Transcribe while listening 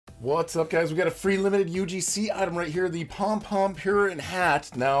What's up, guys? We got a free limited UGC item right here, the POMPOMPURIN hat.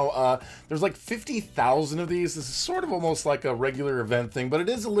 Now, there's like 50,000 of these. This is sort of almost like a regular event thing, but it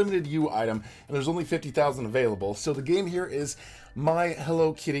is a limited U item, and there's only 50,000 available. So the game here is My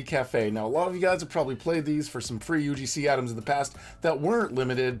Hello Kitty Cafe. Now, a lot of you guys have probably played these for some free UGC items in the past that weren't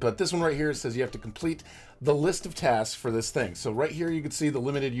limited, but this one right here says you have to complete the list of tasks for this thing. So right here you can see the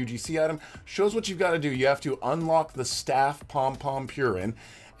limited UGC item shows what you've got to do. You have to unlock the staff POMPOMPURIN,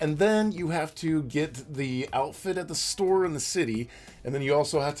 and then you have to get the outfit at the store in the city, and then you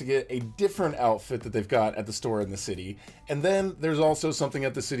also have to get a different outfit that they've got at the store in the city. And then there's also something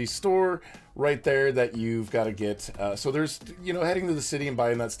at the city store right there that you've got to get. So there's, you know, heading to the city and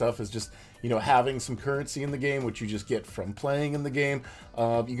buying that stuff is just, you know, having some currency in the game, which you just get from playing in the game.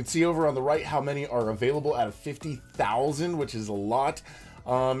 You can see over on the right how many are available out of 50,000, which is a lot.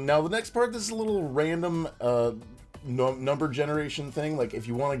 Now the next part, this is a little random number generation thing. Like if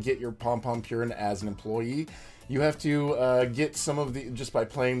you want to get your POMPOMPURIN as an employee, you have to get some of the, just by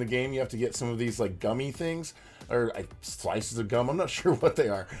playing the game, you have to get some of these like gummy things, or slices of gum, I'm not sure what they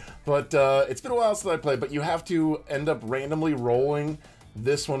are, but it's been a while since I played. But you have to end up randomly rolling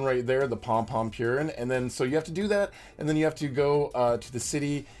this one right there, the POMPOMPURIN, and then so you have to do that, and then you have to go to the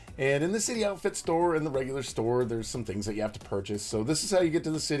city. And in the city outfit store, in the regular store, there's some things that you have to purchase. So this is how you get to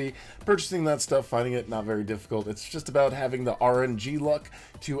the city, purchasing that stuff, finding it not very difficult. It's just about having the RNG luck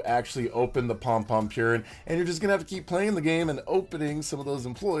to actually open the POMPOMPURIN. And you're just going to have to keep playing the game and opening some of those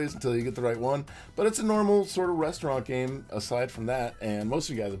employees until you get the right one. But it's a normal sort of restaurant game aside from that. And most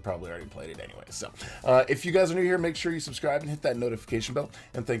of you guys have probably already played it anyway. So if you guys are new here, make sure you subscribe and hit that notification bell.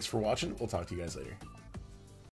 And thanks for watching. We'll talk to you guys later.